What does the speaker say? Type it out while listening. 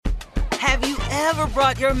Have you ever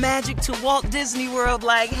brought your magic to Walt Disney World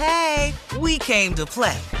like, hey, we came to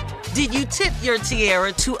play? Did you tip your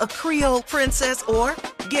tiara to a Creole princess or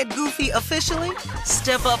get goofy officially?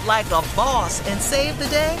 Step up like a boss and save the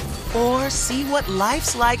day? Or see what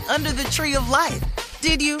life's like under the tree of life?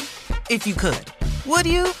 Did you? If you could. Would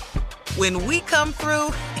you? When we come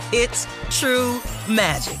through, it's true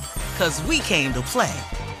magic. 'Cause we came to play.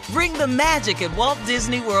 Bring the magic at Walt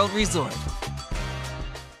Disney World Resort.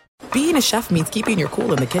 Being a chef means keeping your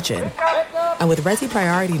cool in the kitchen. And with Resi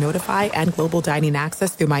Priority Notify and Global Dining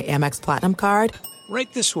Access through my Amex Platinum card, right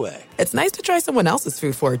this way. It's nice to try someone else's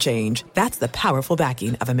food for a change. That's the powerful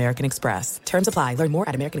backing of American Express. Terms apply. Learn more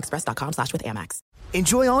at americanexpress.com/withAmex.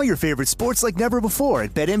 Enjoy all your favorite sports like never before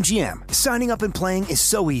at BetMGM. Signing up and playing is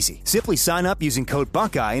so easy. Simply sign up using code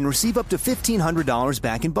Buckeye and receive up to $1,500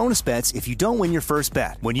 back in bonus bets if you don't win your first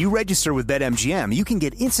bet. When you register with BetMGM, you can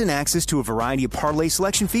get instant access to a variety of parlay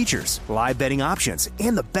selection features, live betting options,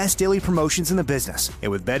 and the best daily promotions in the business.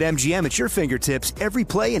 And with BetMGM at your fingertips, every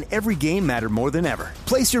play and every game matter more than ever.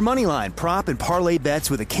 Place your moneyline, prop, and parlay bets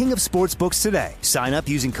with the king of sportsbooks today. Sign up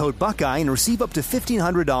using code Buckeye and receive up to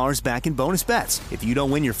 $1,500 back in bonus bets if you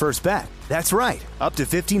don't win your first bet. That's right, up to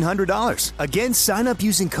 $1,500. Again, sign up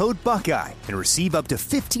using code Buckeye and receive up to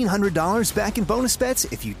 $1,500 back in bonus bets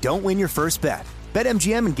if you don't win your first bet.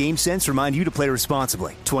 BetMGM and GameSense remind you to play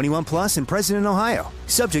responsibly. 21 plus and present in Ohio.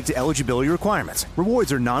 Subject to eligibility requirements.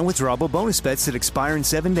 Rewards are non-withdrawable bonus bets that expire in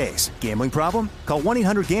 7 days. Gambling problem? Call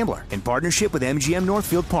 1-800-GAMBLER in partnership with MGM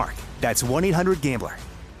Northfield Park. That's 1-800-GAMBLER.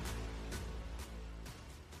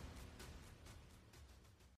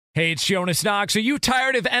 Hey, it's Jonas Knox. Are you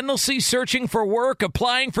tired of endlessly searching for work,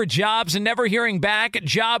 applying for jobs, and never hearing back?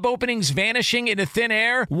 Job openings vanishing into thin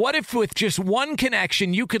air? What if with just one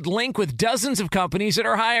connection, you could link with dozens of companies that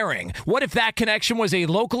are hiring? What if that connection was a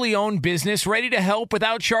locally owned business ready to help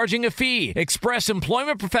without charging a fee? Express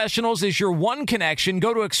Employment Professionals is your one connection.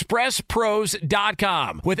 Go to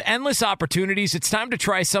expresspros.com. With endless opportunities, it's time to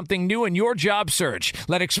try something new in your job search.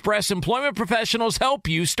 Let Express Employment Professionals help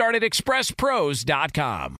you. Start at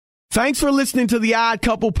expresspros.com. Thanks for listening to the Odd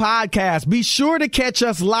Couple podcast. Be sure to catch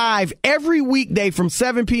us live every weekday from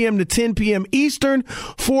 7 p.m. to 10 p.m. Eastern,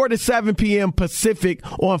 4 to 7 p.m. Pacific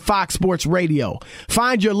on Fox Sports Radio.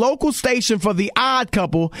 Find your local station for the Odd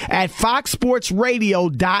Couple at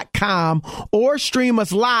foxsportsradio.com or stream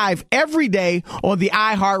us live every day on the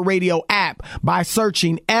iHeartRadio app by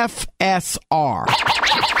searching FSR. Now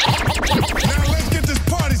let's get this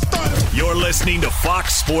party started. You're listening to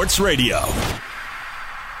Fox Sports Radio.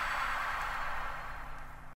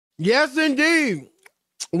 Yes, indeed.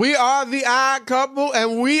 We are the Odd Couple,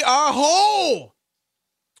 and we are whole.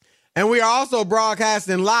 And we are also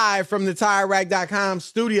broadcasting live from the TireRack.com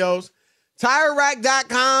studios.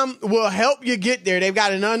 TireRack.com will help you get there. They've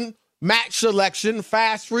got an unmatched selection,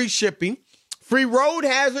 fast, free shipping, free road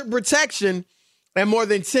hazard protection, and more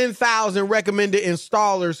than 10,000 recommended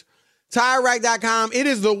installers. TireRack.com, it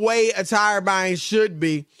is the way a tire buying should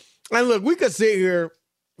be. And look, we could sit here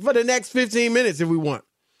for the next 15 minutes if we want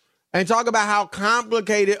and talk about how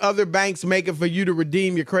complicated other banks make it for you to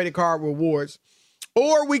redeem your credit card rewards.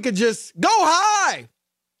 Or we could just go high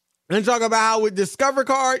and talk about how with Discover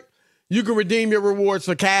Card, you can redeem your rewards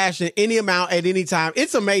for cash in any amount at any time.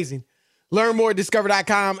 It's amazing. Learn more at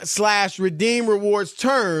discover.com/redeem rewards.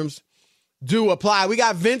 Terms do apply. We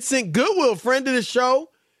got Vincent Goodwill, friend of the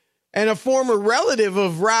show and a former relative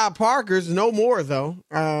of Rob Parker's. No more, though.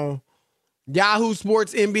 Yahoo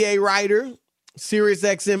Sports NBA writer,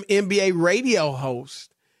 SiriusXM NBA radio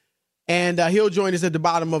host. And he'll join us at the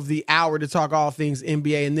bottom of the hour to talk all things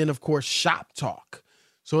NBA. And then, of course, Shop Talk.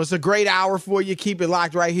 So it's a great hour for you. Keep it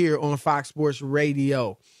locked right here on Fox Sports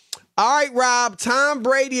Radio. All right, Rob, Tom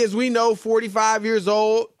Brady, as we know, 45 years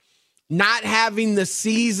old, not having the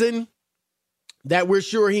season that we're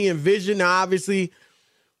sure he envisioned. Now, obviously,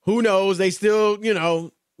 who knows? They still,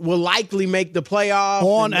 will likely make the playoffs.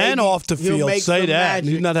 On and off the field. Say that. Magic.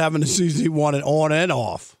 He's not having the season he wanted on and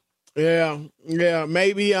off. Yeah.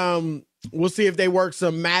 Maybe we'll see if they work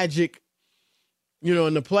some magic,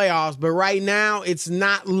 in the playoffs. But right now, it's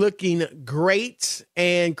not looking great.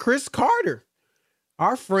 And Chris Carter,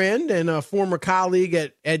 our friend and a former colleague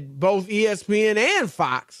at both ESPN and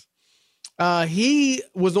Fox, he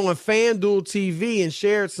was on FanDuel TV and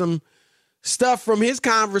shared some stuff from his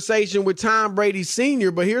conversation with Tom Brady Sr.,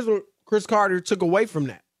 but here's what Chris Carter took away from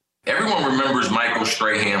that. Everyone remembers Michael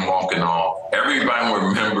Strahan walking off. Everybody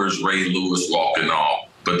remembers Ray Lewis walking off.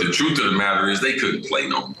 But the truth of the matter is they couldn't play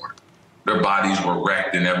no more. Their bodies were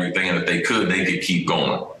wrecked and everything, and if they could keep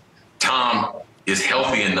going. Tom is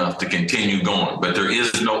healthy enough to continue going, but there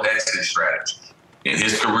is no exit strategy. And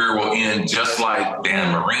his career will end just like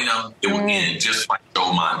Dan Marino. It will end just like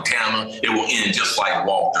Joe Montana. It will end just like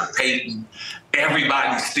Walter Payton.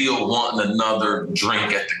 Everybody's still wanting another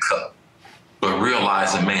drink at the cup, but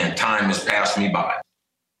realizing, man, time has passed me by.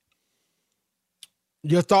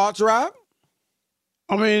 Your thoughts, Rob?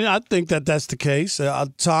 I mean, I think that's the case.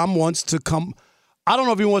 Tom wants to come. I don't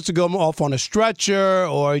know if he wants to go off on a stretcher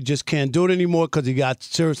or he just can't do it anymore because he got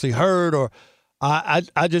seriously hurt. Or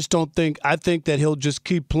I just don't think. I think that he'll just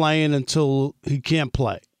keep playing until he can't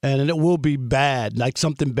play, and it will be bad. Like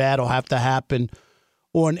something bad will have to happen,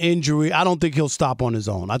 or an injury. I don't think he'll stop on his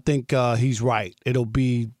own. I think he's right. It'll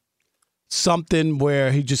be something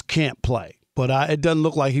where he just can't play. But it doesn't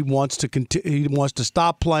look like he wants to he wants to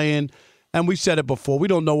stop playing. And we said it before. We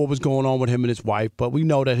don't know what was going on with him and his wife, but we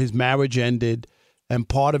know that his marriage ended, and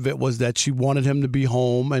part of it was that she wanted him to be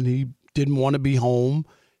home, and he didn't want to be home.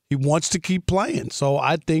 He wants to keep playing. So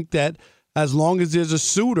I think that as long as there's a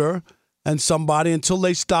suitor and somebody, until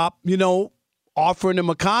they stop, offering him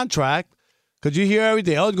a contract, because you hear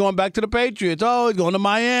everything. Oh, he's going back to the Patriots. Oh, he's going to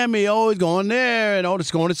Miami. Oh, he's going there. And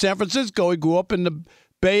he's going to San Francisco. He grew up in the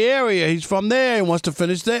Bay Area. He's from there. He wants to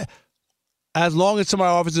finish there. As long as somebody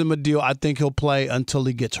offers him a deal, I think he'll play until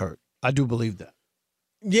he gets hurt. I do believe that.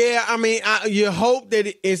 Yeah, I mean, you hope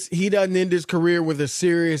that he doesn't end his career with a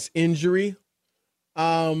serious injury.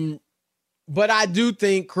 But I do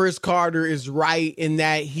think Chris Carter is right in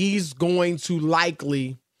that he's going to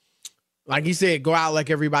likely, like he said, go out like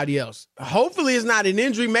everybody else. Hopefully it's not an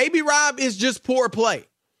injury. Maybe, Rob, it's just poor play.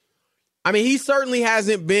 I mean, he certainly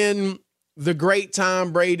hasn't been the great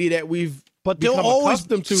Tom Brady that we've they'll always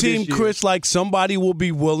seem, this Chris, like somebody will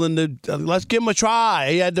be willing to, let's give him a try.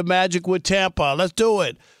 He had the magic with Tampa. Let's do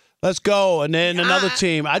it. Let's go. And then another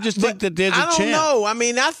team. I just think that there's a chance. I don't know. I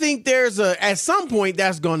mean, I think at some point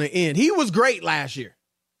that's going to end. He was great last year.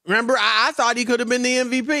 Remember, I thought he could have been the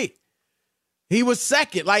MVP. He was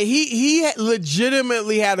second. Like, he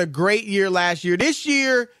legitimately had a great year last year. This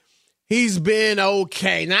year, he's been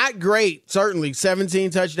okay. Not great, certainly. 17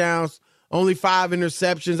 touchdowns. Only 5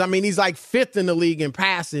 interceptions. I mean, he's like 5th in the league in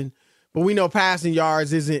passing, but we know passing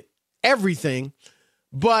yards isn't everything.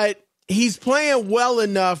 But he's playing well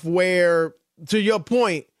enough where, to your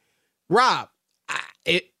point, Rob,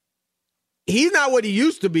 he's not what he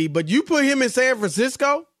used to be, but you put him in San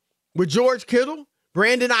Francisco with George Kittle,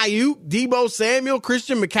 Brandon Ayuk, Deebo Samuel,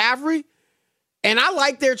 Christian McCaffrey, and I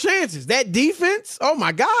like their chances. That defense, oh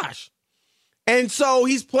my gosh. And so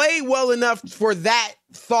he's played well enough for that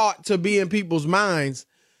thought to be in people's minds.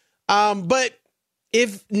 But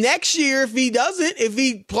if next year, if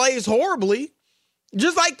he plays horribly,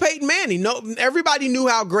 just like Peyton Manning, everybody knew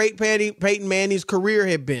how great Peyton Manning's career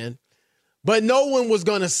had been, but no one was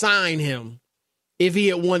going to sign him if he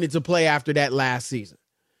had wanted to play after that last season.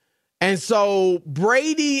 And so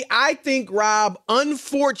Brady, I think, Rob,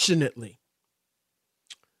 unfortunately,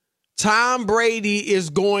 Tom Brady is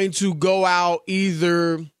going to go out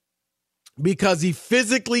either because he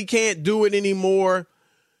physically can't do it anymore.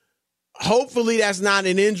 Hopefully that's not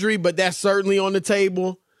an injury, but that's certainly on the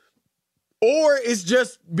table. Or it's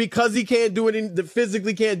just because he can't do it,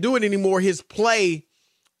 physically can't do it anymore, his play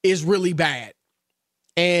is really bad.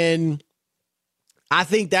 And I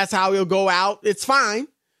think that's how he'll go out. It's fine.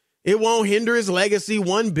 It won't hinder his legacy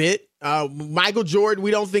one bit. Michael Jordan, we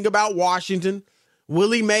don't think about Washington.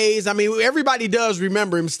 Willie Mays, I mean, everybody does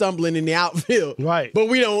remember him stumbling in the outfield. Right. But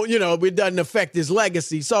we don't, it doesn't affect his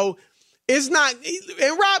legacy. So it's not,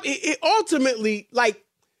 and Rob, it ultimately, like,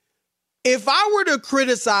 if I were to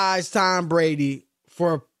criticize Tom Brady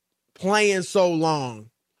for playing so long,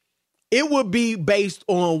 it would be based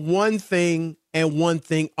on one thing and one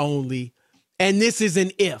thing only. And this is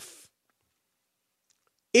an if.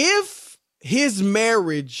 If his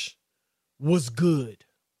marriage was good,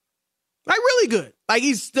 like really good, like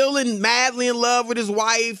he's still madly in love with his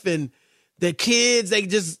wife and the kids, they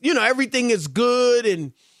just, everything is good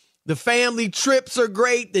and the family trips are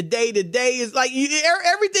great. The day-to-day is like,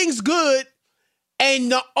 everything's good. And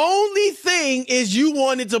the only thing is you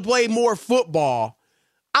wanted to play more football,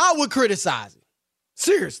 I would criticize it.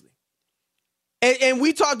 Seriously. And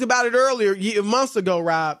we talked about it earlier, months ago,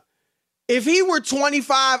 Rob. If he were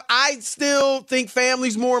 25, I still think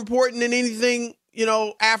family's more important than anything,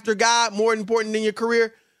 after God, more important than your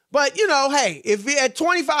career. But, hey, if at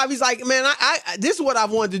 25, he's like, man, I this is what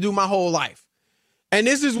I've wanted to do my whole life. And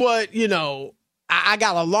this is what, I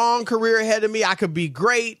got a long career ahead of me. I could be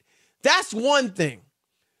great. That's one thing.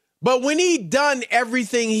 But when he done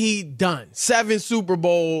everything he done, 7 Super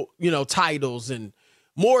Bowl, titles and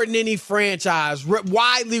more than any franchise,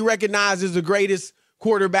 widely recognized as the greatest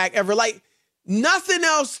quarterback ever. Like, nothing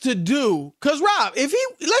else to do. Because, Rob,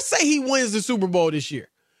 let's say he wins the Super Bowl this year.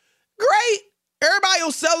 Great. Everybody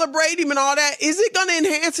will celebrate him and all that. Is it going to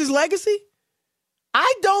enhance his legacy?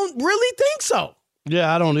 I don't really think so.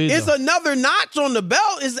 Yeah, I don't either. It's another notch on the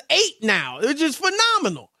belt. It's 8 now. It's just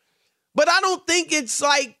phenomenal. But I don't think it's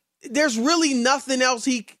like there's really nothing else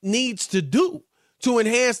he needs to do to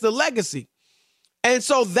enhance the legacy. And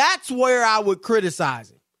so that's where I would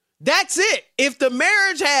criticize him. That's it. If the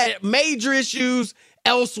marriage had major issues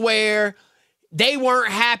elsewhere, they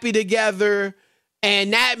weren't happy together,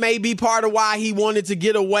 and that may be part of why he wanted to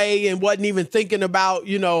get away and wasn't even thinking about,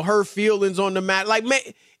 her feelings on the matter. Like,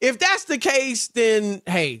 if that's the case, then,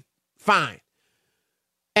 hey, fine.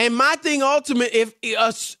 And my thing ultimately,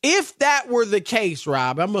 if that were the case,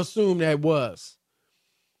 Rob, I'm assuming that was,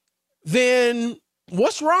 then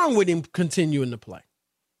what's wrong with him continuing to play?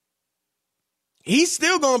 He's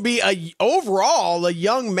still going to be overall a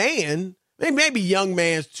young man. Maybe young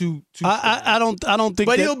man's too. I don't think.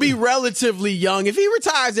 But he'll be relatively young if he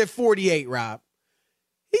retires at 48. Rob,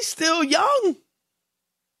 he's still young.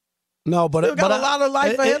 No, but still got a lot of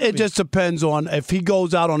life ahead of him. It just depends on if he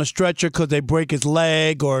goes out on a stretcher because they break his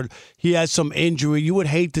leg or he has some injury. You would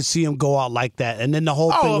hate to see him go out like that, and then the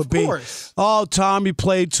whole thing would be, "Oh, Tommy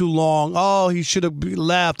played too long. Oh, he should have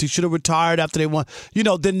left. He should have retired after they won."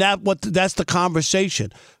 Then that's the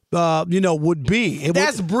conversation. Would be.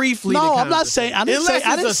 That's briefly. No, I'm not saying. I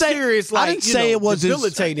didn't say it was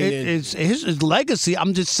debilitating. His legacy.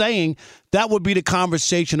 I'm just saying that would be the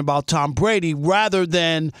conversation about Tom Brady rather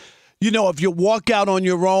than. If you walk out on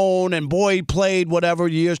your own and boy, he played whatever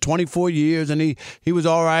years, 24 years, and he was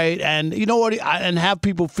all right. And you know what? And have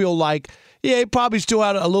people feel like, yeah, he probably still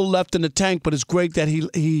had a little left in the tank, but it's great that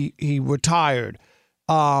he retired.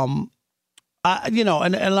 And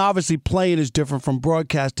obviously playing is different from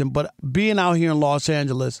broadcasting, but being out here in Los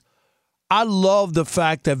Angeles, I love the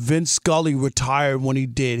fact that Vince Scully retired when he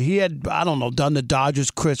did. He had, done the Dodgers,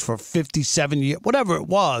 Chris, for 57 years, whatever it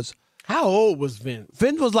was. How old was Vince?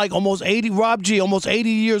 Vince was like almost 80, Rob G, almost 80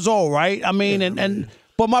 years old, right? I mean,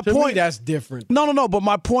 but my to point. Me, that's different. No, but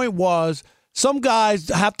my point was some guys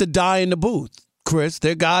have to die in the booth, Chris.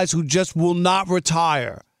 They're guys who just will not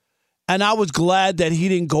retire. And I was glad that he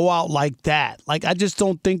didn't go out like that. Like, I just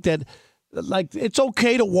don't think that, like, it's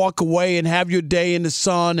okay to walk away and have your day in the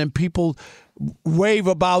sun and people rave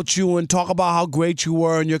about you and talk about how great you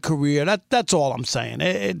were in your career. That's all I'm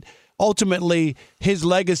saying. Ultimately, his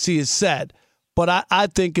legacy is set, but I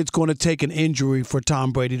think it's going to take an injury for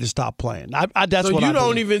Tom Brady to stop playing. That's so what I you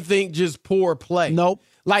don't believe. Even think just poor play? Nope.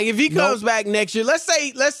 Like if he comes back next year, let's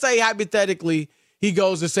say hypothetically he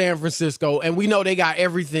goes to San Francisco, and we know they got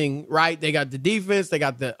everything right. They got the defense, they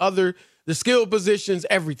got the skill positions,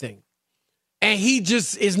 everything, and he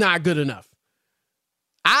just is not good enough.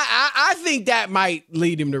 I think that might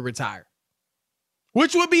lead him to retire,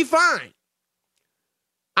 which would be fine.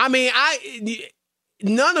 I mean,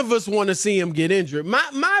 none of us want to see him get injured.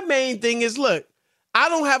 My main thing is, look, I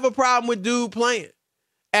don't have a problem with dude playing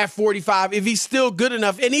at 45 if he's still good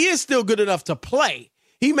enough, and he is still good enough to play.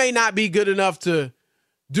 He may not be good enough to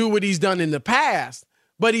do what he's done in the past,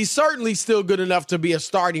 but he's certainly still good enough to be a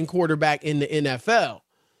starting quarterback in the NFL.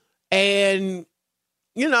 And,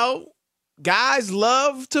 guys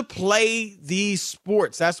love to play these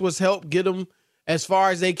sports. That's what's helped get them as far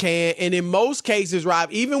as they can. And in most cases, Rob,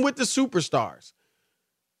 even with the superstars,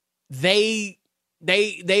 they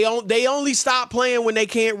only stop playing when they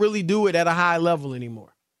can't really do it at a high level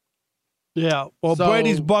anymore. Yeah. Well,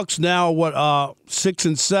 Brady's Bucks now,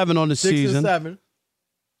 6-7 on the season. 6-7.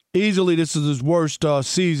 Easily, this is his worst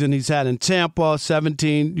season he's had in Tampa.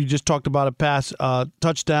 17. You just talked about it. Pass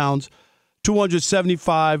touchdowns,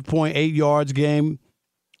 275.8 yards game.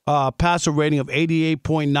 Passer rating of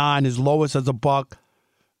 88.9, his lowest as a Buck.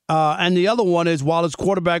 And the other one is, while his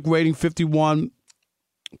quarterback rating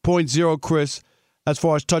 51.0, Chris, as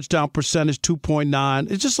far as touchdown percentage,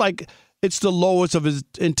 2.9. It's just like it's the lowest of his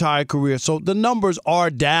entire career. So the numbers are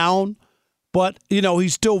down, but,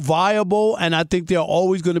 he's still viable. And I think there's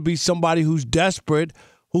always going to be somebody who's desperate,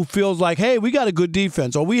 who feels like, hey, we got a good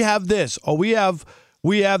defense, or we have this, or we have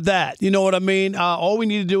that. You know what I mean? All we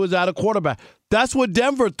need to do is add a quarterback. That's what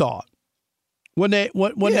Denver thought when they.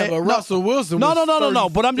 But Russell Wilson. No.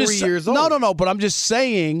 But I'm just 3 years old. No. But I'm just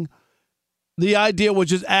saying, the idea was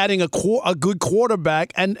just adding a good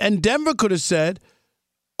quarterback, and Denver could have said,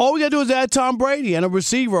 all we got to do is add Tom Brady and a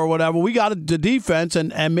receiver or whatever. We got the defense,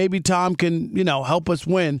 and maybe Tom can help us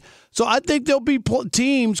win. So I think there'll be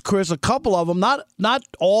teams, Chris, a couple of them, not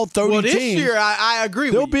all 30 teams. Well, this year, I agree with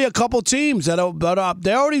you. There'll be a couple teams they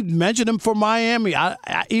already mentioned them for Miami,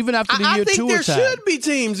 even after the year 2 I think there attack. should be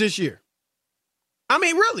teams this year. I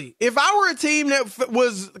mean, really, if I were a team that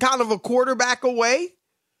was kind of a quarterback away,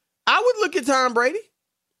 I would look at Tom Brady.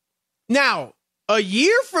 Now, a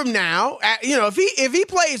year from now, if he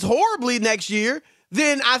plays horribly next year,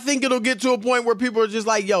 then I think it'll get to a point where people are just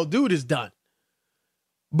like, yo, dude is done.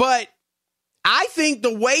 But I think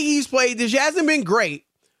the way he's played this year hasn't been great,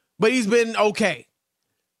 but he's been okay.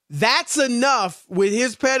 That's enough with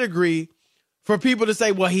his pedigree for people to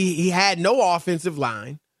say, well, he had no offensive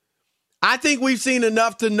line. I think we've seen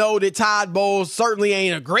enough to know that Todd Bowles certainly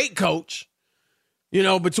ain't a great coach,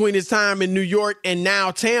 between his time in New York and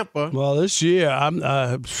now Tampa. Well, this year,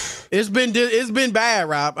 it's been bad,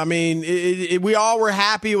 Rob. I mean, we all were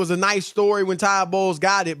happy. It was a nice story when Todd Bowles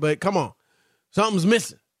got it, but come on, something's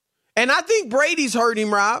missing. And I think Brady's hurt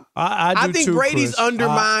him, Rob. I think too, Brady's Chris.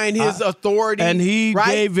 undermined his authority. And he right?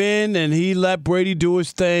 gave in, and he let Brady do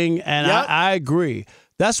his thing, and Yep. I agree.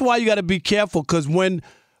 That's why you got to be careful, because when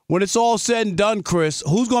it's all said and done, Chris,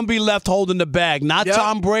 who's going to be left holding the bag? Not Yep.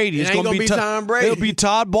 Tom Brady. It ain't gonna be Tom Brady. It'll be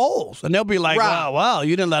Todd Bowles. And they'll be like, Right. wow,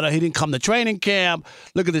 you didn't he didn't come to training camp.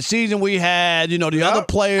 Look at the season we had. The other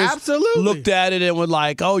players absolutely. looked at it and were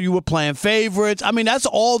like, oh, you were playing favorites. I mean, that's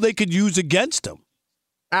all they could use against him.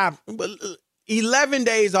 11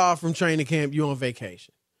 days off from training camp, you on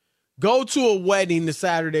vacation. Go to a wedding the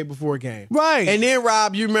Saturday before a game. Right. And then,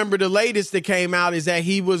 Rob, you remember the latest that came out is that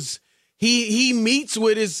he meets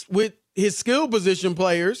with his skill position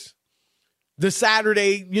players the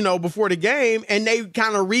Saturday, before the game, and they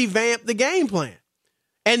kind of revamped the game plan.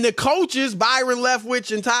 And the coaches, Byron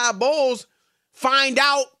Leftwich and Todd Bowles, find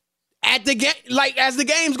out at the game, like as the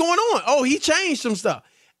game's going on. Oh, he changed some stuff.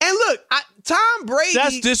 And look, Tom Brady.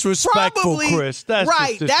 That's disrespectful, Chris. That's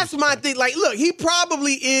right. That's my thing. Like, look, he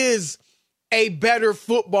probably is a better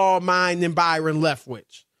football mind than Byron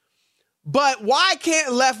Leftwich. But why can't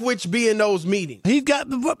Leftwich be in those meetings? He's got.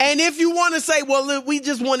 And if you want to say, well, look, we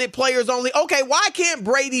just wanted players only. Okay, why can't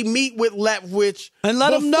Brady meet with Leftwich and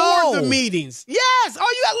let him know the meetings? Yes.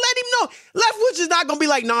 Oh, you got to let him know. Leftwich is not going to be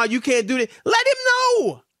like, nah, you can't do that. Let him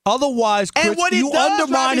know. Otherwise, Chris, you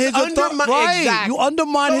undermine his authority. Right. Exactly. You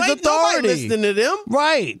undermine his authority. Nobody listening to them.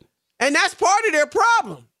 Right. And that's part of their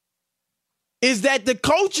problem. Is that the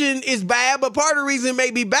coaching is bad, but part of the reason it may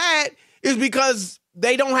be bad is because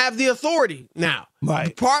they don't have the authority now.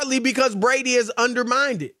 Right. Partly because Brady has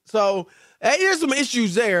undermined it. So there's some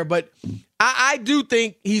issues there, but I do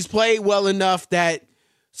think he's played well enough that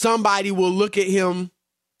somebody will look at him.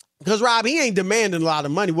 Because, Rob, he ain't demanding a lot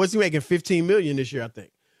of money. What's he making? $15 million this year, I think.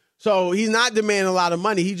 So he's not demanding a lot of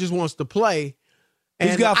money. He just wants to play.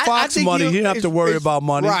 He's got Fox money. He don't have to worry about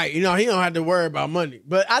money. Right. He don't have to worry about money.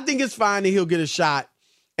 But I think it's fine that he'll get a shot.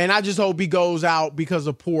 And I just hope he goes out because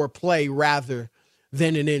of poor play rather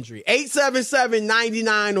than an injury.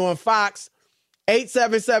 877-99 on Fox.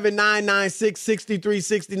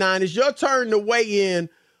 877-996-6369. It's your turn to weigh in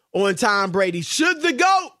on Tom Brady. Should the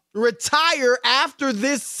GOAT retire after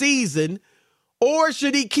this season, or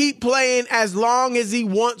should he keep playing as long as he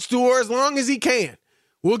wants to or as long as he can?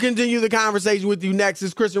 We'll continue the conversation with you next.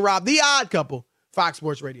 It's Chris and Rob, The Odd Couple, Fox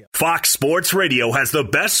Sports Radio. Fox Sports Radio has the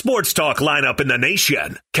best sports talk lineup in the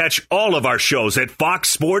nation. Catch all of our shows at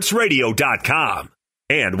foxsportsradio.com.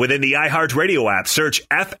 And within the iHeartRadio app, search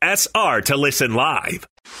FSR to listen live.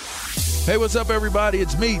 Hey, what's up, everybody?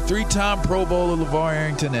 It's me, three-time Pro Bowler LeVar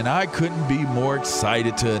Arrington, and I couldn't be more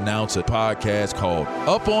excited to announce a podcast called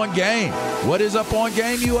Up On Game. What is Up On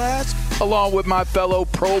Game, you ask? Along with my fellow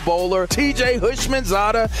Pro Bowler, TJ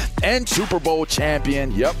Hushmanzada, and Super Bowl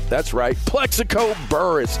champion, yep, that's right, Plexico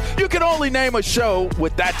Burress. You can only name a show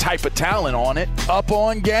with that type of talent on it. Up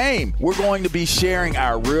On Game. We're going to be sharing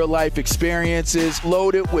our real-life experiences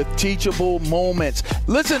loaded with teachable moments.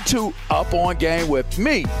 Listen to Up On Game with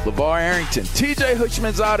me, LeVar Arrington, TJ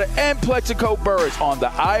Hushmanzada, and Plexico Burress on the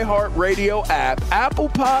iHeartRadio app, Apple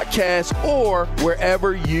Podcasts, or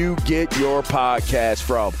wherever you get your podcasts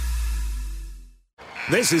from.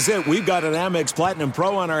 This is it. We've got an Amex Platinum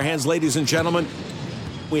Pro on our hands, ladies and gentlemen.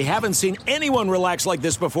 We haven't seen anyone relax like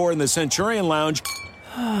this before in the Centurion Lounge.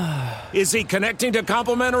 Is he connecting to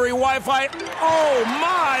complimentary Wi-Fi? Oh,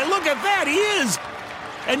 my. Look at that. He is.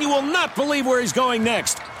 And you will not believe where he's going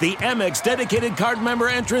next. The Amex dedicated card member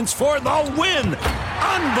entrance for the win.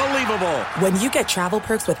 Unbelievable. When you get travel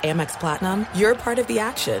perks with Amex Platinum, you're part of the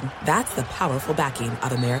action. That's the powerful backing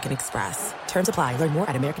of American Express. Terms apply. Learn more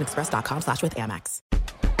at americanexpress.com/withAmex.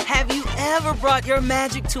 Have you ever brought your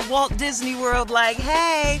magic to Walt Disney World like,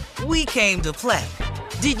 hey, we came to play?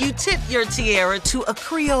 Did you tip your tiara to a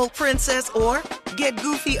Creole princess or get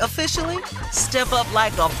goofy officially? Step up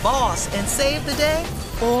like a boss and save the day?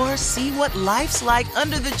 Or see what life's like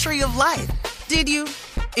under the tree of life? Did you?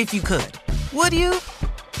 If you could. Would you?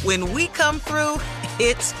 When we come through,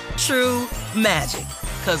 it's true magic.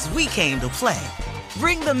 'Cause we came to play.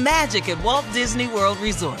 Bring the magic at Walt Disney World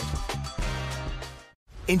Resort.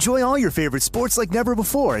 Enjoy all your favorite sports like never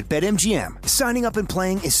before at BetMGM. Signing up and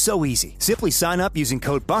playing is so easy. Simply sign up using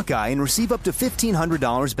code Buckeye and receive up to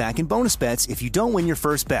 $1,500 back in bonus bets if you don't win your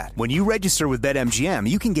first bet. When you register with BetMGM,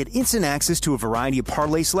 you can get instant access to a variety of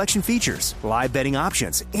parlay selection features, live betting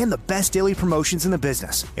options, and the best daily promotions in the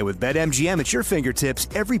business. And with BetMGM at your fingertips,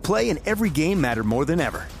 every play and every game matter more than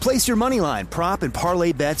ever. Place your moneyline, prop, and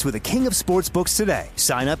parlay bets with the king of sportsbooks today.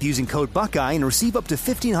 Sign up using code Buckeye and receive up to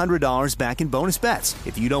 $1,500 back in bonus bets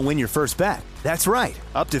if you don't win your first bet. That's right,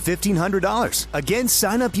 up to $1,500. Again,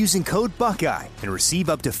 sign up using code Buckeye and receive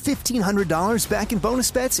up to $1,500 back in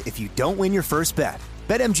bonus bets if you don't win your first bet.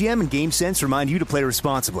 BetMGM and GameSense remind you to play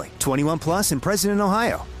responsibly. 21 plus and present in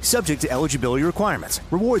Ohio. Subject to eligibility requirements.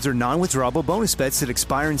 Rewards are non-withdrawable bonus bets that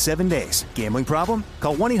expire in 7 days. Gambling problem?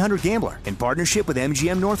 Call 1-800-GAMBLER in partnership with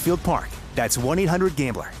MGM Northfield Park. That's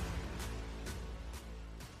 1-800-GAMBLER.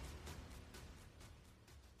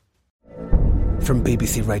 From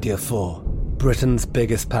BBC Radio 4, Britain's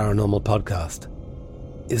biggest paranormal podcast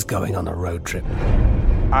is going on a road trip.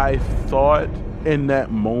 I thought in that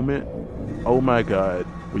moment, oh my God,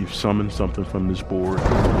 we've summoned something from this board.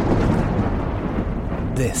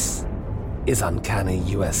 This is Uncanny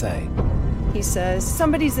USA. He says,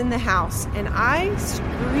 somebody's in the house, and I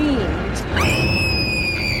screamed.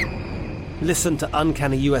 Listen to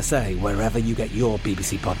Uncanny USA wherever you get your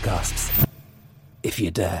BBC podcasts, if you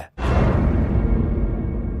dare.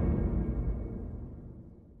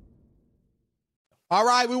 All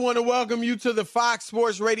right, we want to welcome you to the Fox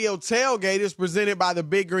Sports Radio tailgate. It's presented by the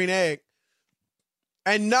Big Green Egg.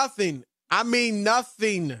 And nothing, I mean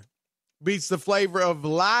nothing, beats the flavor of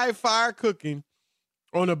live fire cooking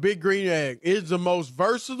on a Big Green Egg. It's the most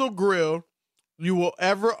versatile grill you will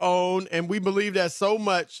ever own, and we believe that so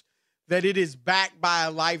much that it is backed by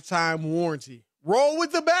a lifetime warranty. Roll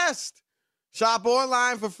with the best. Shop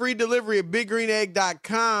online for free delivery at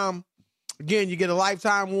BigGreenEgg.com. Again, you get a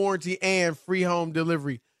lifetime warranty and free home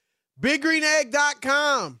delivery.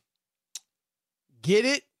 BigGreenEgg.com. Get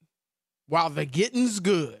it while the getting's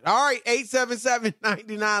good. All right,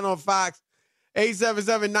 877-99 on Fox.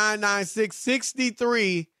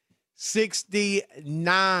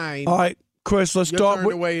 877-996-6369. All right, Chris, let's start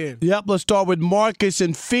with let's start with Marcus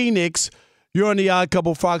in Phoenix. You're on the Odd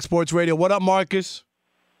Couple Fox Sports Radio. What up, Marcus?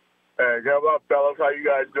 Hey, what up, fellas? How you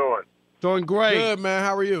guys doing? Doing great. Good, man.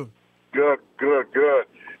 How are you? Good.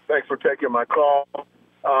 Thanks for taking my call.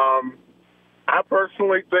 I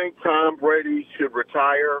personally think Tom Brady should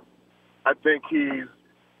retire. I think he's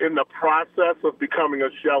in the process of becoming a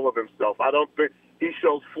shell of himself. I don't think he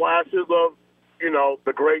shows flashes of,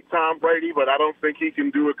 the great Tom Brady, but I don't think he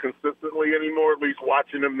can do it consistently anymore, at least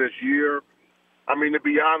watching him this year. I mean, to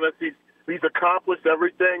be honest, he's accomplished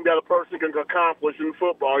everything that a person can accomplish in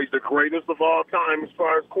football. He's the greatest of all time as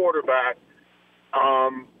far as quarterback.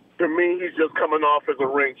 To me, he's just coming off as a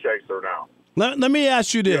ring chaser now. Let me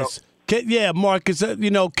ask you this. Marcus,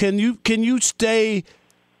 can you stay,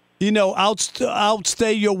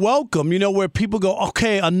 outstay your welcome, where people go,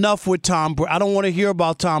 okay, enough with Tom Brady. I don't want to hear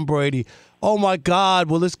about Tom Brady. Oh, my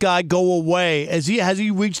God, will this guy go away? Has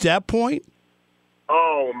he reached that point?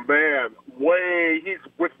 Oh, man. He's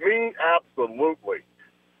with me, absolutely.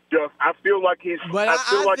 I feel like he's. But I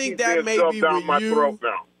think that may be down with my you. throat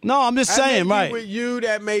now. No, I'm just saying, that may right? be with you,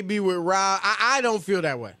 that may be with Rob. I don't feel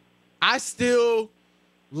that way. I still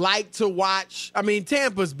like to watch. I mean,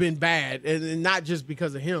 Tampa's been bad, and not just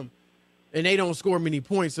because of him. And they don't score many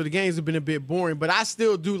points, so the games have been a bit boring. But I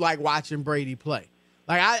still do like watching Brady play.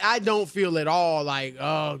 Like, I don't feel at all like,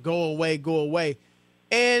 oh, go away.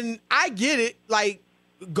 And I get it. Like,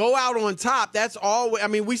 go out on top. That's all. I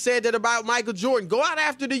mean, we said that about Michael Jordan. Go out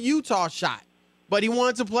after the Utah shot. But he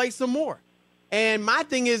wanted to play some more. And my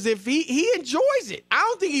thing is, if he enjoys it, I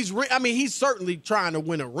don't think he's certainly trying to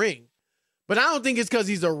win a ring. But I don't think it's because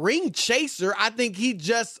he's a ring chaser. I think he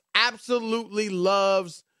just absolutely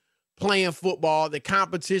loves playing football, the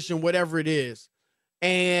competition, whatever it is.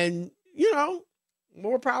 And,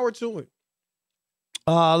 more power to him.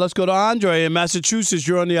 Let's go to Andre in Massachusetts.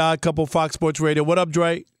 You're on the Odd Couple Fox Sports Radio. What up,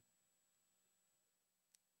 Dre?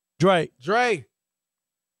 Dre.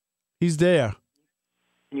 He's there.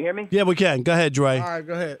 Can you hear me? Yeah, we can. Go ahead, Dre. All right,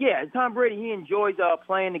 go ahead. Yeah, Tom Brady, he enjoys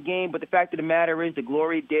playing the game, but the fact of the matter is the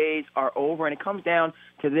glory days are over, and it comes down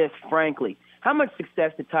to this, frankly. How much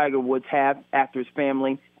success did Tiger Woods have after his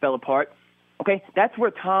family fell apart? Okay, that's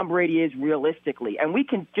where Tom Brady is realistically. And we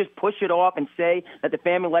can just push it off and say that the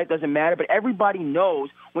family life doesn't matter, but everybody knows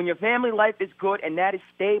when your family life is good and that is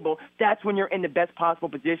stable, that's when you're in the best possible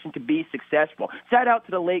position to be successful. Shout out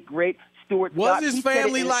to the late, great Stuart Scott.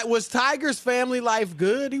 Was Tiger's family life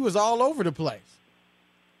good? He was all over the place.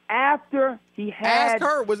 After he had... Ask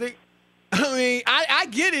her, was it... I mean, I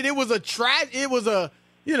get it. It was a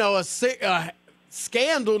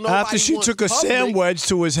scandal. After she took a sandwich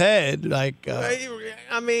to his head, like but he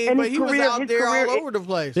was out there all over the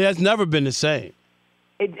place. It has never been the same.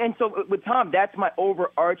 And so with Tom, that's my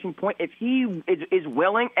overarching point. If he is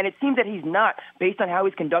willing, and it seems that he's not based on how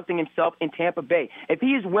he's conducting himself in Tampa Bay, if he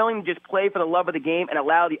is willing to just play for the love of the game and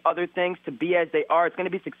allow the other things to be as they are, it's going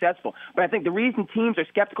to be successful. But I think the reason teams are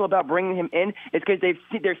skeptical about bringing him in is because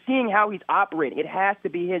they're seeing how he's operating. It has to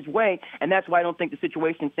be his way, and that's why I don't think the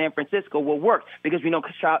situation in San Francisco will work, because we know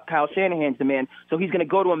Kyle Shanahan's the man. So he's going to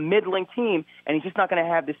go to a middling team, and he's just not going to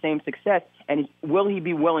have the same success. And will he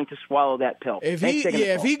be willing to swallow that pill?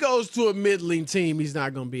 If he goes to a middling team, he's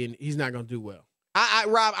not going to do well.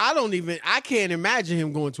 Rob, I can't imagine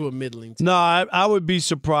him going to a middling team. No, I would be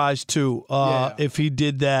surprised too if he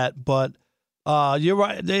did that. But you're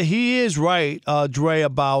right. He is right, Dre,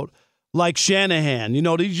 about like Shanahan. You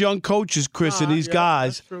know, these young coaches, Chris, and these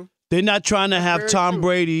guys, they're not trying to have Tom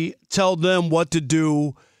Brady tell them what to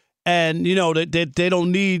do. And you know they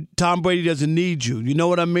don't need Tom Brady doesn't need you. You know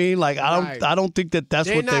what I mean? Like I don't think that's what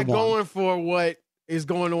they want. They're not going for what is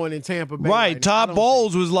going on in Tampa Bay. Right. Todd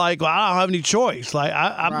Bowles was like, well, I don't have any choice. Like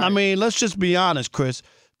I mean, let's just be honest, Chris.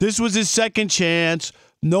 This was his second chance.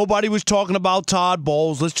 Nobody was talking about Todd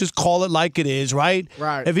Bowles. Let's just call it like it is, right?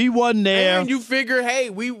 Right. If he wasn't there, and you figure,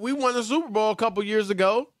 hey, we won the Super Bowl a couple years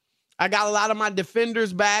ago. I got a lot of my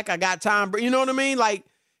defenders back. I got Tom Brady. You know what I mean? Like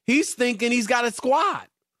he's thinking he's got a squad.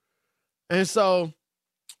 And so,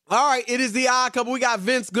 all right, it is the Odd Couple. We got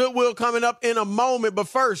Vince Goodwill coming up in a moment, but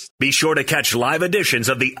first. Be sure to catch live editions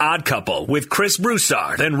of the Odd Couple with Chris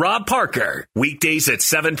Broussard and Rob Parker. Weekdays at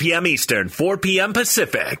 7 p.m. Eastern, 4 p.m.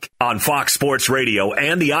 Pacific on Fox Sports Radio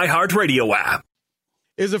and the iHeartRadio app.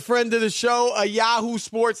 Is a friend of the show, a Yahoo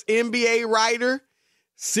Sports NBA writer,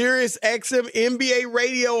 Sirius XM NBA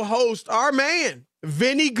radio host, our man,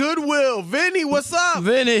 Vinny Goodwill. Vinny, what's up?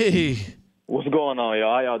 Vinny. What's going on,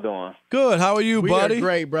 y'all? How y'all doing? Good. How are you, buddy? We are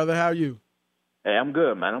great, brother. How are you? Hey, I'm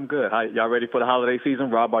good, man. I'm good. Y'all ready for the holiday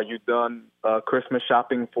season? Rob, are you done Christmas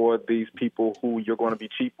shopping for these people who you're going to be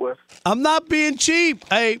cheap with? I'm not being cheap.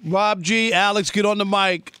 Hey, Rob G, Alex, get on the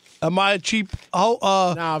mic. Am I a cheap?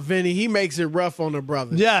 Nah, Vinny, he makes it rough on the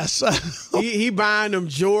brothers. Yes. he buying them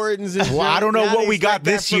Jordans. And well, I don't know what we got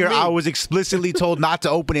this year. I was explicitly told not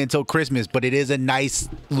to open it until Christmas, but it is a nice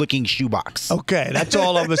looking shoebox. Okay, that's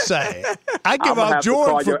all I'm going to say. I give out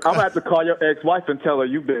Jordan I'm going to have to call your ex-wife and tell her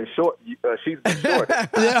you've been short. She's been short.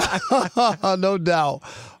 Yeah, no doubt.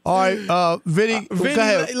 All right, Vinny, go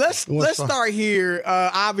ahead. Let's start here.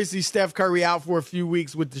 Obviously, Steph Curry out for a few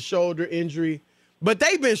weeks with the shoulder injury. But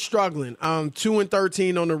they've been struggling.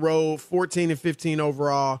 2-13 on the road, 14-15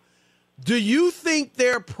 overall. Do you think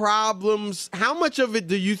their problems? How much of it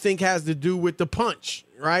do you think has to do with the punch?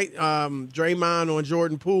 Right, Draymond on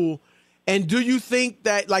Jordan Poole, and do you think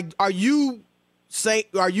that are you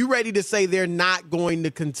ready to say they're not going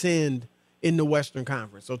to contend in the Western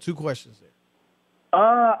Conference? So 2 questions there.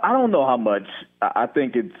 I don't know how much. I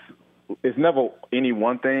think it's never any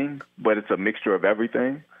one thing, but it's a mixture of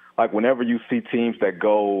everything. Like whenever you see teams that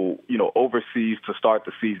go, overseas to start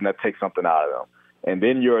the season, that takes something out of them. And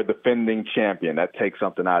then you're a defending champion, that takes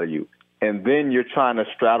something out of you. And then you're trying to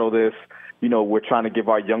straddle this, we're trying to give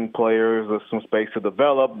our young players some space to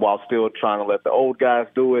develop while still trying to let the old guys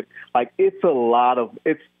do it. Like it's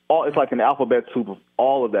like an alphabet soup of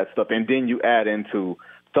all of that stuff. And then you add into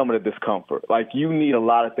some of the discomfort. Like you need a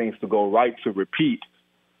lot of things to go right to repeat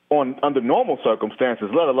under normal circumstances,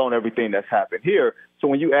 let alone everything that's happened here. So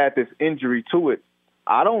when you add this injury to it,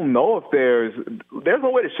 I don't know if there's no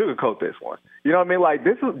way to sugarcoat this one. You know what I mean? Like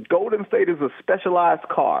Golden State is a specialized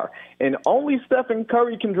car, and only Stephen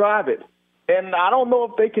Curry can drive it. And I don't know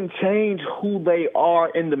if they can change who they are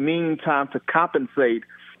in the meantime to compensate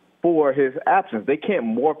for his absence. They can't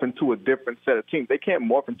morph into a different set of teams. They can't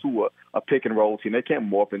morph into a pick-and-roll team. They can't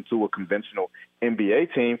morph into a conventional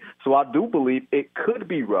NBA team. So I do believe it could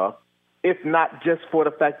be rough, if not just for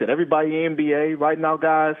the fact that everybody in NBA right now,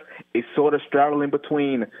 guys, is sort of straddling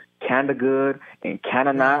between kind of good and kind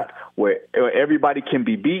of not, where everybody can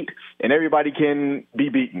be beat and everybody can be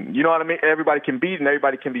beaten. You know what I mean? Everybody can beat and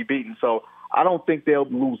everybody can be beaten. So I don't think they'll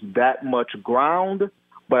lose that much ground.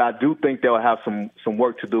 But I do think they'll have some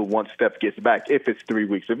work to do once Steph gets back, if it's 3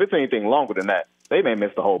 weeks. If it's anything longer than that, they may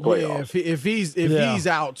miss the whole playoffs. Yeah, if he's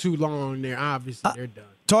out too long there, obviously they're done.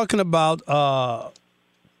 Talking about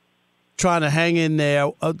trying to hang in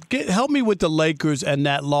there, help me with the Lakers and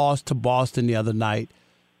that loss to Boston the other night.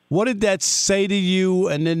 What did that say to you?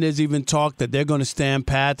 And then there's even talk that they're going to stand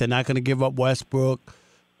pat. They're not going to give up Westbrook.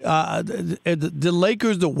 The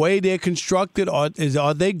Lakers, the way they're constructed, are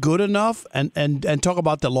they good enough? And talk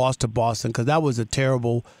about the loss to Boston, because that was a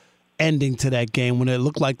terrible ending to that game when it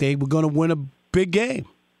looked like they were going to win a big game.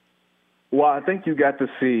 Well, I think you got to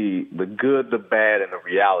see the good, the bad, and the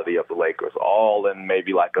reality of the Lakers all in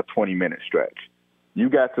maybe like a 20-minute stretch. You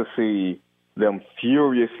got to see them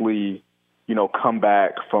furiously, come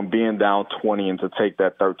back from being down 20 and to take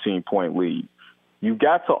that 13-point lead. You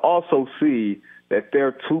got to also see that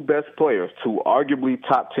their two best players, two arguably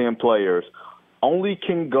top 10 players, only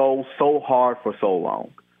can go so hard for so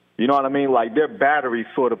long. You know what I mean? Like, their batteries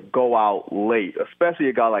sort of go out late, especially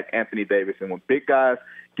a guy like Anthony Davis. And when big guys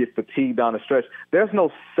get fatigued down the stretch, there's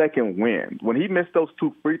no second wind. When he missed those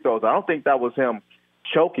two free throws, I don't think that was him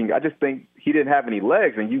choking. I just think he didn't have any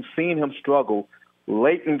legs, and you've seen him struggle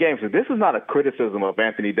late in games. So this is not a criticism of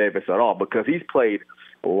Anthony Davis at all, because he's played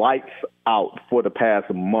lights out for the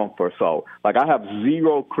past month or so. Like, I have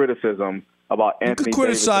zero criticism about Anthony Davis. You can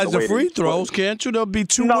criticize the free throws, can't you? There'll be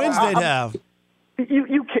two wins they'd have.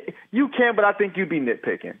 You can, but I think you'd be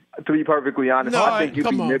nitpicking. To be perfectly honest, I think you'd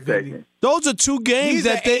be nitpicking. Vinny. Those are two games He's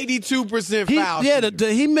that at 82% foul. Yeah,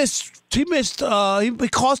 he missed. He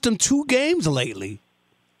cost him 2 games lately.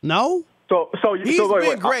 No. He's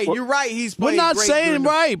been great. You're right. He's played We're not great saying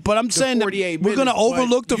right, but I'm saying that we're going to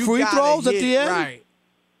overlook the free throws at the end. Right.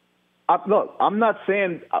 Look, I'm not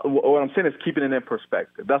saying what I'm saying is keeping it in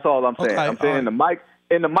perspective. That's all I'm saying. Okay, I'm saying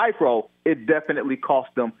in the micro, it definitely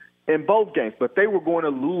cost them in both games, but they were going to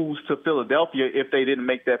lose to Philadelphia if they didn't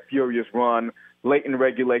make that furious run late in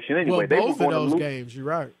regulation anyway. Well, both of those games, you're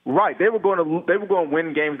right. Right, they were going to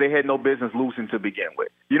win games they had no business losing to begin with.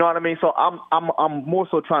 You know what I mean? So I'm more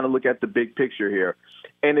so trying to look at the big picture here.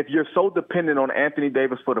 And if you're so dependent on Anthony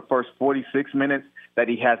Davis for the first 46 minutes that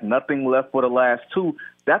he has nothing left for the last 2,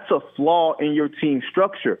 that's a flaw in your team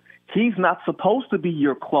structure. He's not supposed to be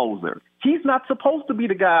your closer. He's not supposed to be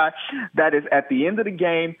the guy that is at the end of the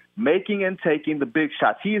game making and taking the big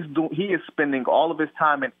shots. He is spending all of his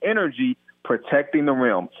time and energy protecting the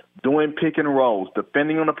rim, doing pick and rolls,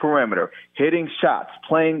 defending on the perimeter, hitting shots,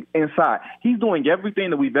 playing inside. He's doing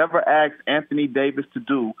everything that we've ever asked Anthony Davis to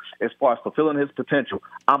do as far as fulfilling his potential.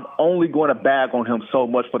 I'm only going to bag on him so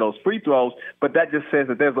much for those free throws, but that just says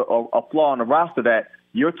that there's a flaw in the roster that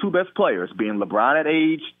your two best players, being LeBron at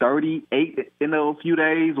age 38 in a few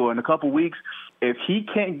days or in a couple weeks, if he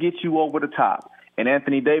can't get you over the top, and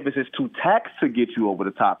Anthony Davis is too taxed to get you over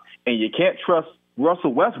the top, and you can't trust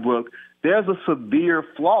Russell Westbrook, there's a severe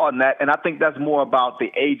flaw in that, and I think that's more about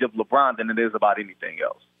the age of LeBron than it is about anything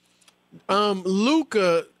else.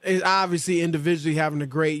 Luka is obviously individually having a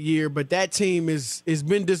great year, but that team has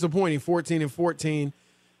been disappointing, 14-14.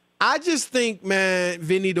 I just think, man,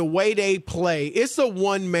 Vinny, the way they play, it's a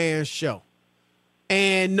one-man show.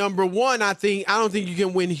 And number one, I don't think you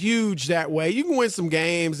can win huge that way. You can win some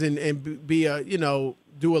games and be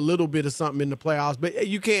do a little bit of something in the playoffs, but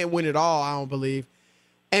you can't win it all, I don't believe.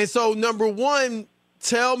 And so, number one,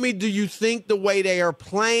 tell me, do you think the way they are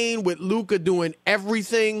playing with Luka doing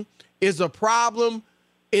everything is a problem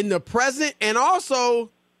in the present? And also,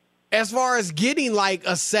 as far as getting like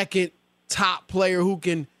a second top player who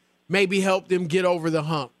can maybe help them get over the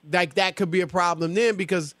hump, like that could be a problem then,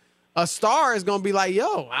 because a star is going to be like,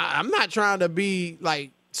 yo, I'm not trying to be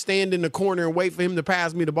like stand in the corner and wait for him to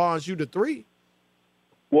pass me the ball and shoot a 3.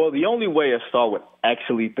 Well, the only way a star would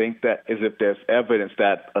actually think that is if there's evidence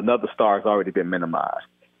that another star has already been minimized.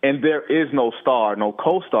 And there is no star, no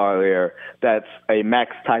co-star there that's a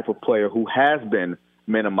max type of player who has been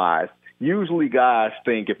minimized. Usually guys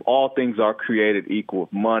think if all things are created equal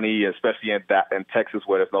with money, especially in Texas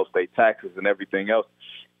where there's no state taxes and everything else,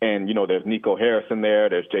 and, there's Nico Harrison there,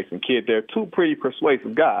 there's Jason Kidd there, 2 pretty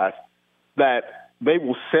persuasive guys that they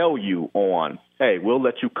will sell you on, hey, we'll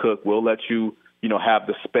let you cook, we'll let you, have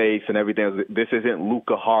the space and everything. This isn't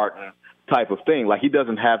Luka Harden type of thing. Like, he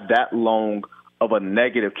doesn't have that long of a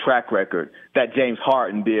negative track record that James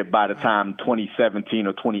Harden did by the time 2017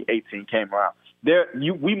 or 2018 came around.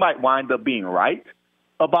 We might wind up being right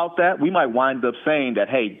about that. We might wind up saying that,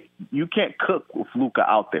 hey, you can't cook with Luka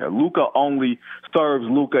out there. Luka only serves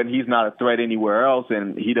Luka, and he's not a threat anywhere else,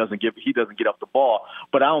 and he doesn't get off the ball.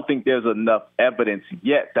 But I don't think there's enough evidence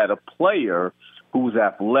yet that a player who's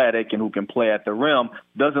athletic and who can play at the rim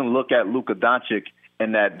doesn't look at Luka Doncic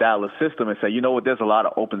in that Dallas system and say, you know what, there's a lot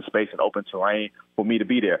of open space and open terrain for me to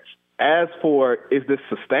be there. As for is this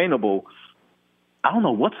sustainable, I don't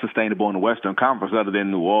know what's sustainable in the Western Conference other than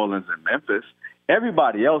New Orleans and Memphis.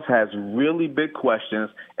 Everybody else has really big questions.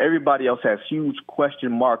 Everybody else has huge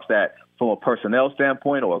question marks that from a personnel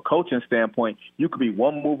standpoint or a coaching standpoint, you could be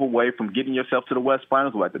one move away from getting yourself to the West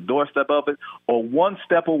Finals or at the doorstep of it, or one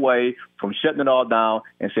step away from shutting it all down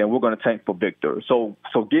and saying we're going to tank for victory. So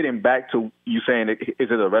getting back to you saying, is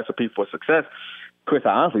it a recipe for success? Chris, I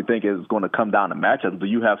honestly think it's going to come down to matchups. Do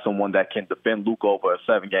you have someone that can defend Luka over a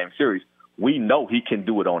 7-game series? We know he can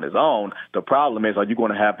do it on his own. The problem is, are you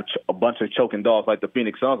going to have a bunch of choking dogs like the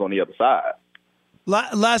Phoenix Suns on the other side?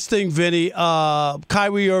 Last thing, Vinny,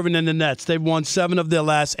 Kyrie Irving and the Nets, they've won 7 of their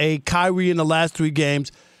last 8. Kyrie in the last 3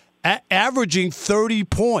 games, averaging 30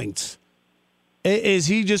 points. Is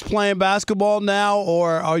he just playing basketball now,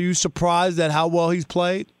 or are you surprised at how well he's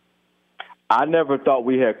played? I never thought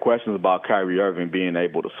we had questions about Kyrie Irving being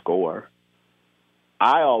able to score.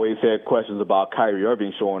 I always had questions about Kyrie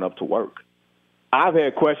Irving showing up to work. I've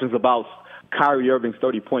had questions about Kyrie Irving's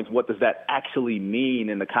 30 points. What does that actually mean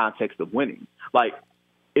in the context of winning? Like,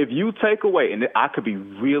 if you take away, and I could be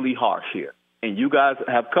really harsh here, and you guys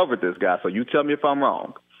have covered this guy, so you tell me if I'm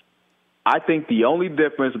wrong. I think the only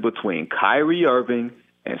difference between Kyrie Irving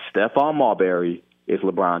and Stephon Marbury is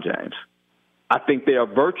LeBron James. I think they are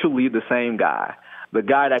virtually the same guy. The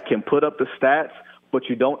guy that can put up the stats, but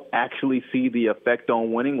you don't actually see the effect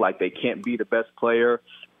on winning. Like, they can't be the best player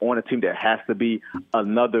on a team. There has to be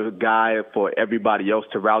another guy for everybody else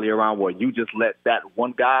to rally around, where you just let that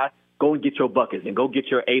one guy go and get your buckets and go get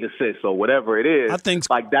your 8 assists or whatever it is. I think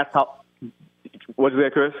that's how. What's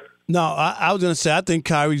that, Chris? No, I was going to say I think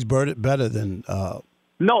Kyrie's better than.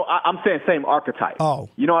 No, I'm saying same archetype. Oh,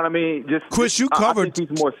 you know what I mean? Just Chris, you covered. I think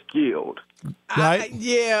he's more skilled, right?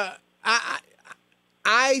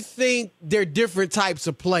 I think they're different types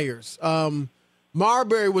of players.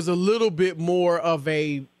 Marbury was a little bit more of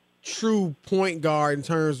a true point guard in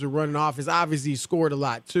terms of running offense. Obviously, he scored a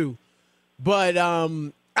lot too. But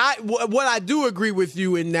what I do agree with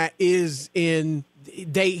you in that is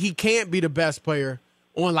he can't be the best player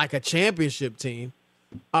on like a championship team,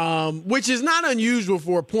 which is not unusual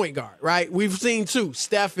for a point guard, right? We've seen too,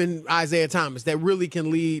 Steph and Isaiah Thomas that really can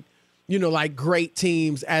lead, like great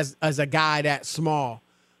teams as a guy that small,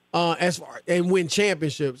 and win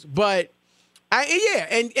championships. But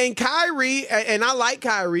and Kyrie, and I like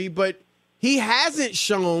Kyrie, but he hasn't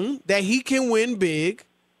shown that he can win big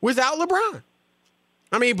without LeBron.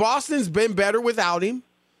 I mean, Boston's been better without him.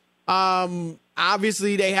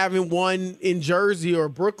 Obviously, they haven't won in Jersey or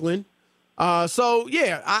Brooklyn.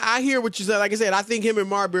 I hear what you said. Like I said, I think him and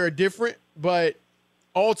Marbury are different, but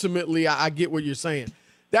ultimately, I get what you're saying.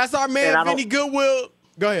 That's our man, Vinny Goodwill.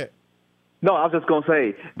 Go ahead. No, I was just going to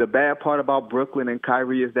say, the bad part about Brooklyn and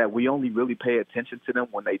Kyrie is that we only really pay attention to them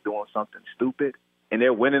when they're doing something stupid, and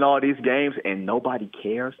they're winning all these games, and nobody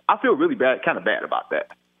cares. I feel really kind of bad about that.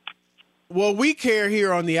 Well, we care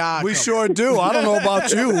here on the Odd We sure do. I don't know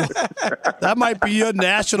about you. That might be your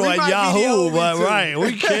national at Yahoo, but right,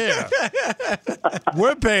 we care.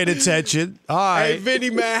 We're paying attention. All right. Hey, Vinny,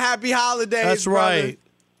 man, happy holidays. That's right.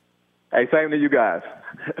 Hey, same to you guys.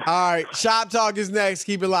 All right, Shop Talk is next.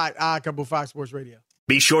 Keep it locked. Odd Couple, Fox Sports Radio.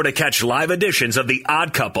 Be sure to catch live editions of The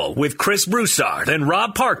Odd Couple with Chris Broussard and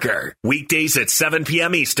Rob Parker. Weekdays at 7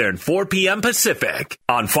 p.m. Eastern, 4 p.m. Pacific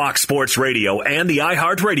on Fox Sports Radio and the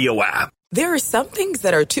iHeartRadio app. There are some things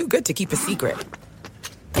that are too good to keep a secret.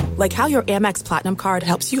 Like how your Amex Platinum card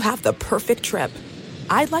helps you have the perfect trip.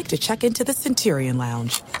 I'd like to check into the Centurion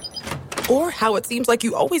Lounge. Or how it seems like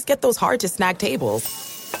you always get those hard-to-snag tables.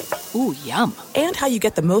 Ooh, yum. And how you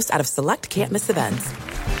get the most out of select can't-miss events.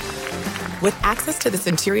 With access to the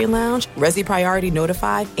Centurion Lounge, Resi Priority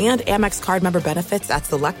Notified, and Amex card member benefits at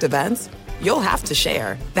select events, you'll have to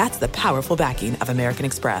share. That's the powerful backing of American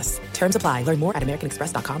Express. Terms apply. Learn more at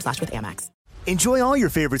americanexpress.com/withAmex. Enjoy all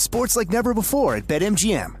your favorite sports like never before at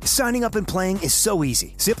BetMGM. Signing up and playing is so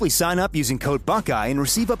easy. Simply sign up using code Buckeye and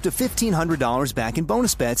receive up to $1,500 back in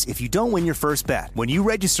bonus bets if you don't win your first bet. When you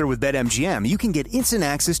register with BetMGM, you can get instant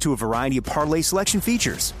access to a variety of parlay selection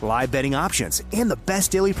features, live betting options, and the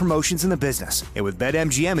best daily promotions in the business. And with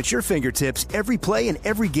BetMGM at your fingertips, every play and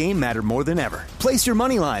every game matter more than ever. Place your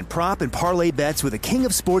moneyline, prop, and parlay bets with the king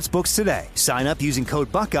of sportsbooks today. Sign up using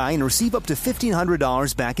code Buckeye and receive up to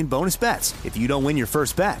 $1,500 back in bonus bets if you don't win your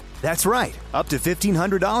first bet. That's right, up to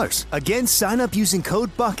 $1,500. Again, sign up using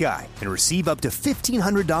code Buckeye and receive up to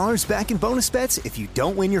 $1,500 back in bonus bets if you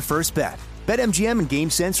don't win your first bet. BetMGM and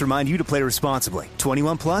GameSense remind you to play responsibly.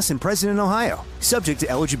 21 plus and present in Ohio. Subject to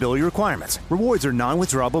eligibility requirements. Rewards are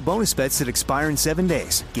non-withdrawable bonus bets that expire in 7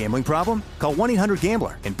 days. Gambling problem? Call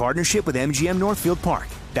 1-800-GAMBLER in partnership with MGM Northfield Park.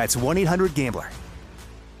 That's 1-800-GAMBLER.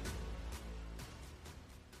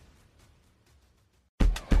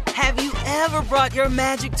 Have you ever brought your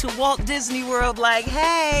magic to Walt Disney World like,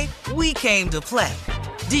 hey, we came to play?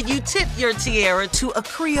 Did you tip your tiara to a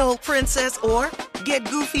Creole princess or get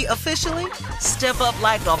goofy officially? Step up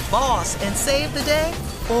like a boss and save the day?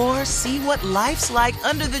 Or see what life's like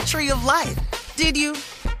under the tree of life? Did you?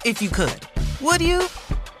 If you could. Would you?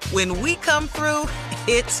 When we come through,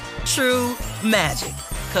 it's true magic.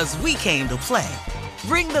 'Cause we came to play.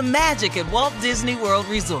 Bring the magic at Walt Disney World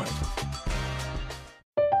Resort.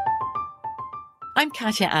 I'm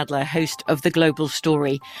Katya Adler, host of The Global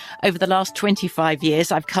Story. Over the last 25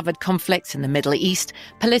 years, I've covered conflicts in the Middle East,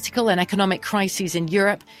 political and economic crises in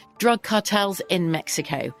Europe, drug cartels in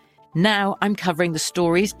Mexico. Now I'm covering the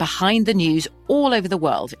stories behind the news all over the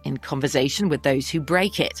world in conversation with those who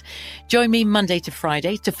break it. Join me Monday to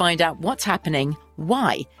Friday to find out what's happening,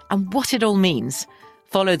 why, and what it all means.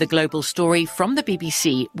 Follow The Global Story from the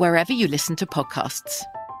BBC wherever you listen to podcasts.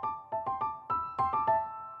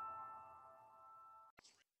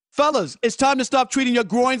 Fellas, it's time to stop treating your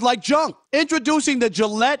groins like junk. Introducing the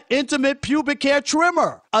Gillette Intimate Pubic Hair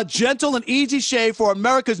Trimmer, a gentle and easy shave for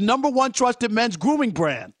America's #1 trusted men's grooming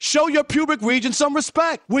brand. Show your pubic region some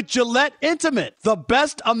respect with Gillette Intimate, the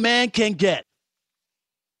best a man can get.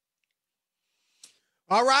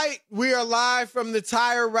 All right, we are live from the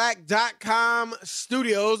TireRack.com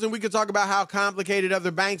studios, and we can talk about how complicated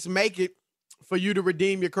other banks make it for you to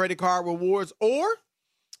redeem your credit card rewards, or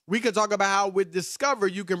we could talk about how with Discover,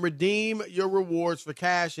 you can redeem your rewards for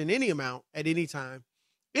cash in any amount at any time.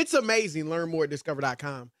 It's amazing. Learn more at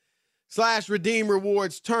discover.com/redeem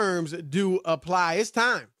rewards. Terms do apply. It's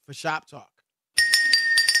time for Shop Talk.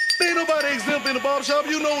 Ain't nobody exempt in the barbershop.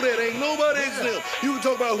 You know that. Ain't nobody exempt. You can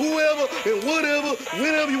talk about whoever and whatever,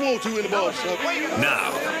 whenever you want to in the barbershop.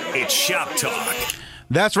 Now, it's Shop Talk.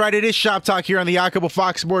 That's right. It is Shop Talk here on the Yahoo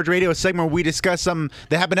Fox Sports Radio, a segment where we discuss something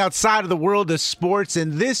that happened outside of the world of sports.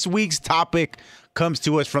 And this week's topic comes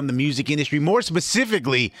to us from the music industry, more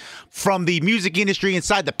specifically from the music industry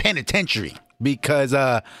inside the penitentiary, because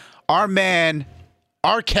our man,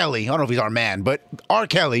 R. Kelly, I don't know if he's our man, but R.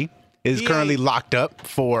 Kelly is currently locked up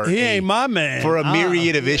for ain't my man. For a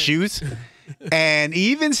myriad of issues. And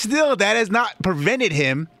even still, that has not prevented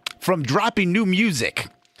him from dropping new music.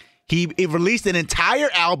 He released an entire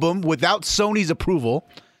album without Sony's approval.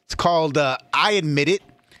 It's called I Admit It.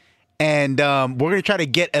 And we're going to try to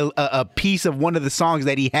get a piece of one of the songs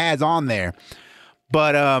that he has on there.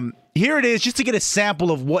 But here it is, just to get a sample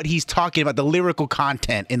of what he's talking about, the lyrical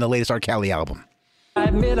content in the latest R. Kelly album. I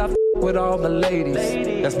admit I with all the ladies,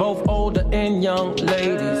 that's both older and young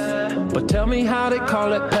ladies. But tell me how they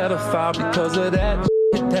call it pedophile because of that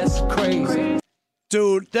that's crazy.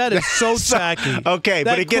 Dude, that is so tacky. Okay,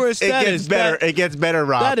 but it gets better. It gets better,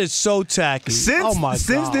 Rob. That is so tacky.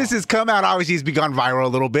 Since this has come out, obviously it's begun viral a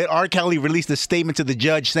little bit. R. Kelly released a statement to the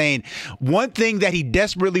judge saying one thing that he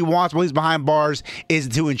desperately wants while he's behind bars is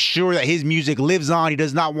to ensure that his music lives on. He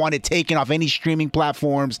does not want it taken off any streaming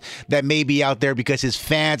platforms that may be out there because his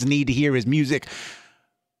fans need to hear his music.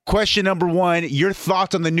 Question number one, your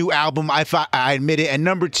thoughts on the new album, I Admit It. And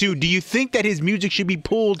number two, do you think that his music should be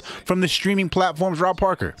pulled from the streaming platforms, Rob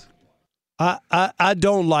Parker? I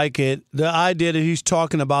don't like it. The idea that he's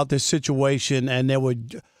talking about this situation and there were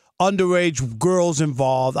underage girls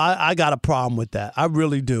involved, I got a problem with that. I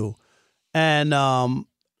really do. And,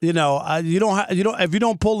 if you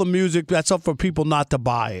don't pull the music, that's up for people not to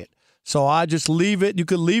buy it. So I just leave it. You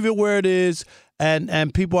can leave it where it is.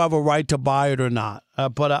 And people have a right to buy it or not.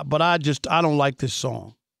 But I don't like this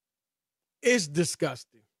song. It's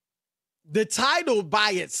disgusting. The title by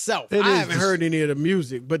itself, I haven't heard any of the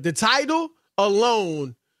music, but the title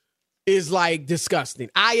alone is like disgusting.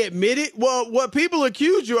 I admit it. Well, what people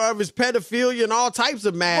accuse you of is pedophilia and all types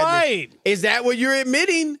of madness. Right. Is that what you're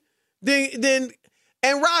admitting? Then,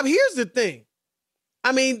 and Rob, here's the thing.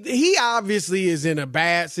 I mean, he obviously is in a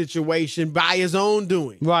bad situation by his own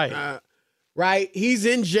doing. Right. Right? He's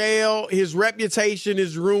in jail. His reputation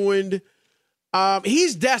is ruined.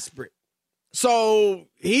 He's desperate. So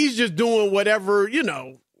he's just doing whatever,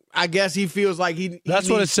 I guess he feels like he That's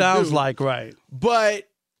what it sounds like, right? But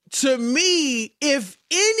to me, if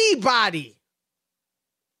anybody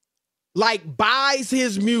buys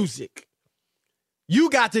his music, you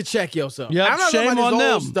got to check yourself. Yep, I'm not shame talking about on his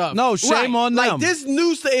them. old stuff. No, shame on them. Like this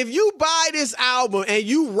new stuff, if you buy this album and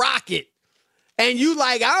you rock it and you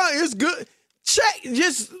it's good,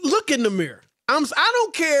 just look in the mirror. I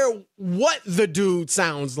don't care what the dude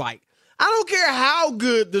sounds like. I don't care how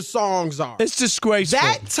good the songs are. It's disgraceful.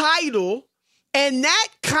 That title and that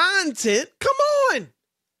content, come on.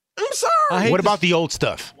 I'm sorry. What about the old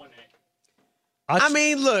stuff? I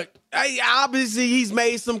mean, look, obviously he's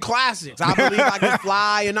made some classics. I Believe I Can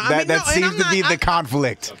Fly. And that seems to be the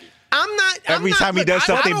conflict. Every time he does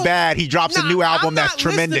something bad, he drops a new album that's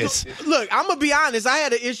tremendous. Look, I'm going to be honest. I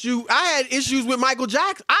had issues with Michael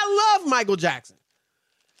Jackson. I love Michael Jackson.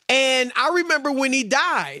 And I remember when he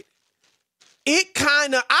died, it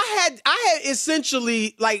kind of, I had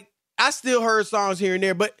essentially, like, I still heard songs here and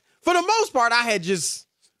there, but for the most part,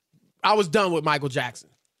 I was done with Michael Jackson.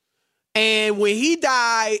 And when he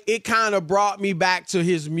died, it kind of brought me back to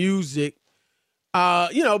his music,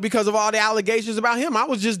 because of all the allegations about him. I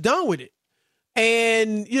was just done with it.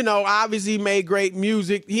 And, obviously made great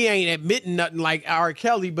music. He ain't admitting nothing like R.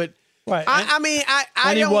 Kelly, but right.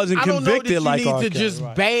 I he wasn't convicted like R. Kelly. R. You need to just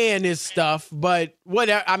right. ban his stuff, but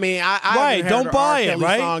whatever. I mean, I haven't heard don't buy an R. it, Kelly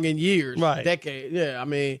right? song in years, right? Decades. Yeah, I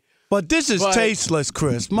mean. But this is tasteless,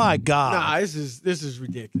 Chris. My God. Nah, this is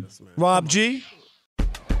ridiculous, man. Rob G.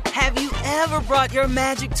 Have you ever brought your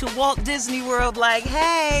magic to Walt Disney World like,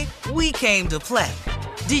 hey, we came to play?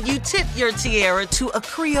 Did you tip your tiara to a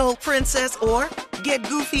Creole princess or get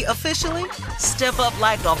goofy officially? Step up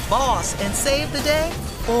like a boss and save the day?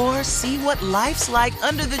 Or see what life's like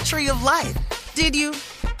under the tree of life? Did you?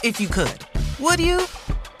 If you could. Would you?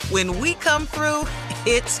 When we come through,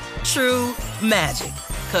 it's true magic.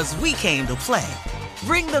 'Cause we came to play.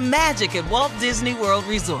 Bring the magic at Walt Disney World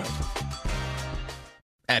Resort.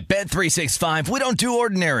 At Bet365, we don't do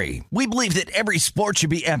ordinary. We believe that every sport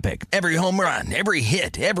should be epic. Every home run, every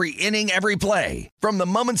hit, every inning, every play. From the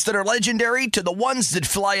moments that are legendary to the ones that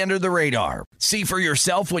fly under the radar. See for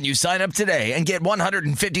yourself when you sign up today and get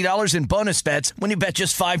 $150 in bonus bets when you bet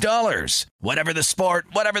just $5. Whatever the sport,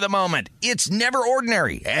 whatever the moment, it's never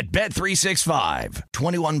ordinary at Bet365.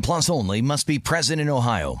 21 plus only. Must be present in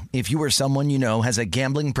Ohio. If you or someone you know has a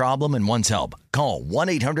gambling problem and wants help, call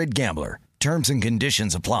 1-800-GAMBLER. Terms and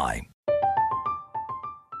conditions apply.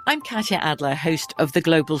 I'm Katya Adler, host of The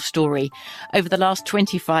Global Story. Over the last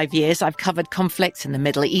 25 years, I've covered conflicts in the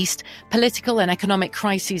Middle East, political and economic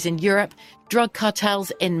crises in Europe, drug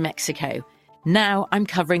cartels in Mexico. Now I'm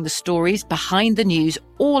covering the stories behind the news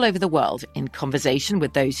all over the world in conversation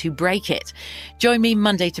with those who break it. Join me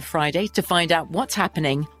Monday to Friday to find out what's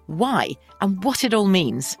happening, why, and what it all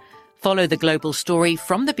means. Follow The Global Story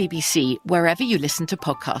from the BBC wherever you listen to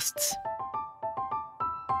podcasts.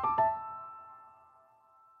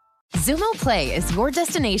 Xumo Play is your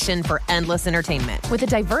destination for endless entertainment. With a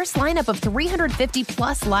diverse lineup of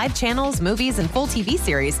 350-plus live channels, movies, and full TV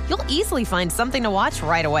series, you'll easily find something to watch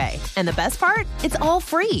right away. And the best part? It's all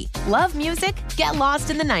free. Love music? Get lost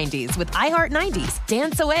in the 90s with iHeart 90s,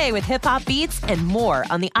 dance away with hip-hop beats, and more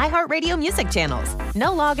on the iHeartRadio music channels.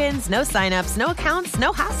 No logins, no signups, no accounts,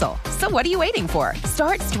 no hassle. So what are you waiting for?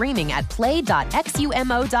 Start streaming at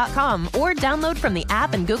play.xumo.com or download from the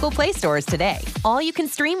app and Google Play stores today. All you can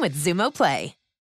stream with Xumo Play.